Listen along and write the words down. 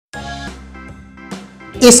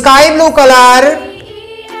sky blue color,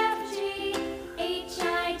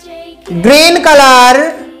 green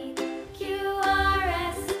color,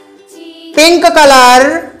 pink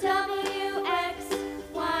color,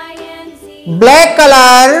 black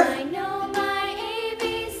color,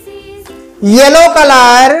 yellow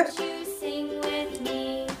color,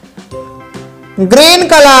 green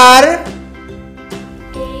color,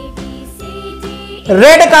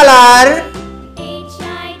 red color,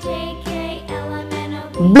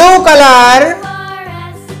 blue color,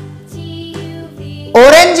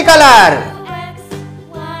 orange color।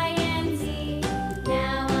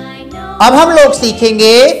 अब हम लोग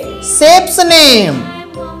सीखेंगे shapes name.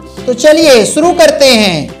 तो चलिए शुरू करते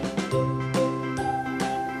हैं।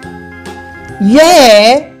 यह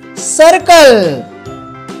है सर्कल,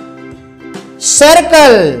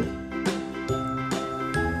 सर्कल।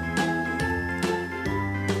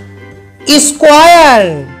 स्क्वायर,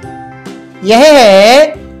 यह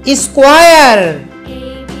है स्क्वायर।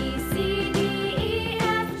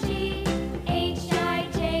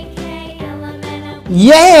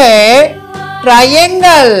 यह है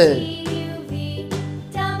ट्रायंगल।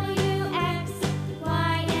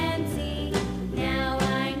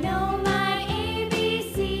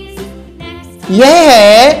 यह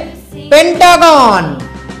है पेंटागन।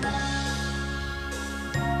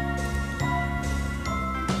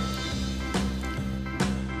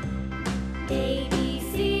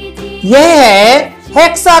 यह है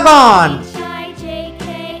हेक्सागन।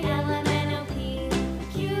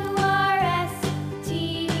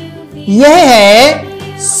 यह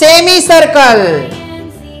है सेमी सर्कल।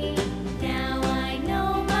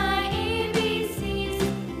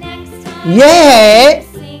 यह है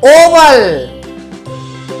ओवल।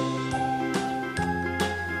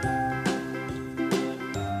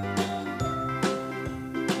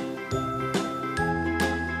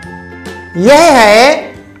 यह है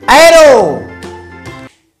arrow.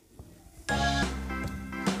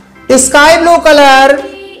 Sky blue colour,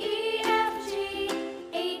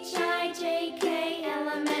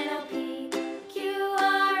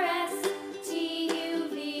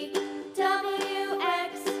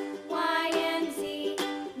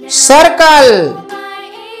 circle.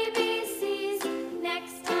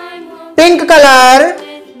 Pink colour,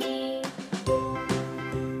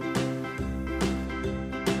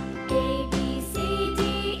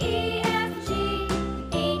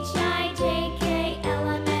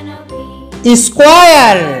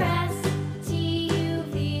 square.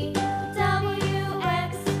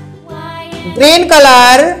 Green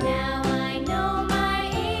colour,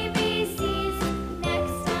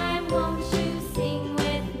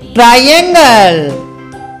 triangle.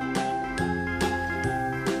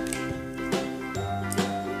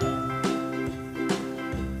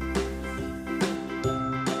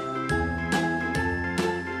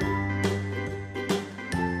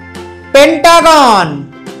 Pentagon.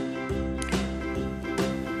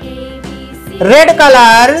 Red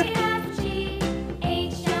colour,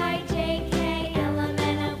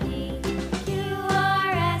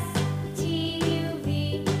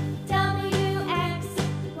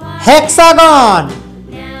 hexagon.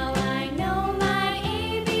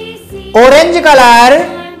 Orange colour,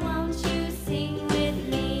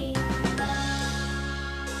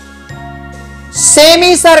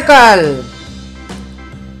 semi circle.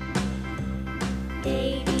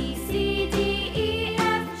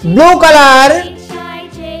 Blue colour,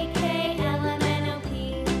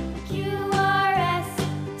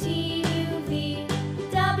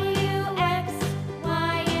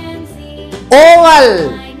 Oval.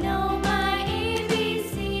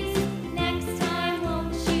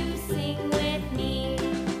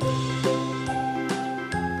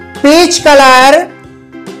 Peach colour,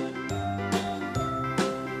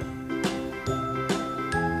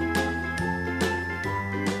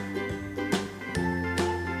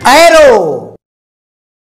 arrow.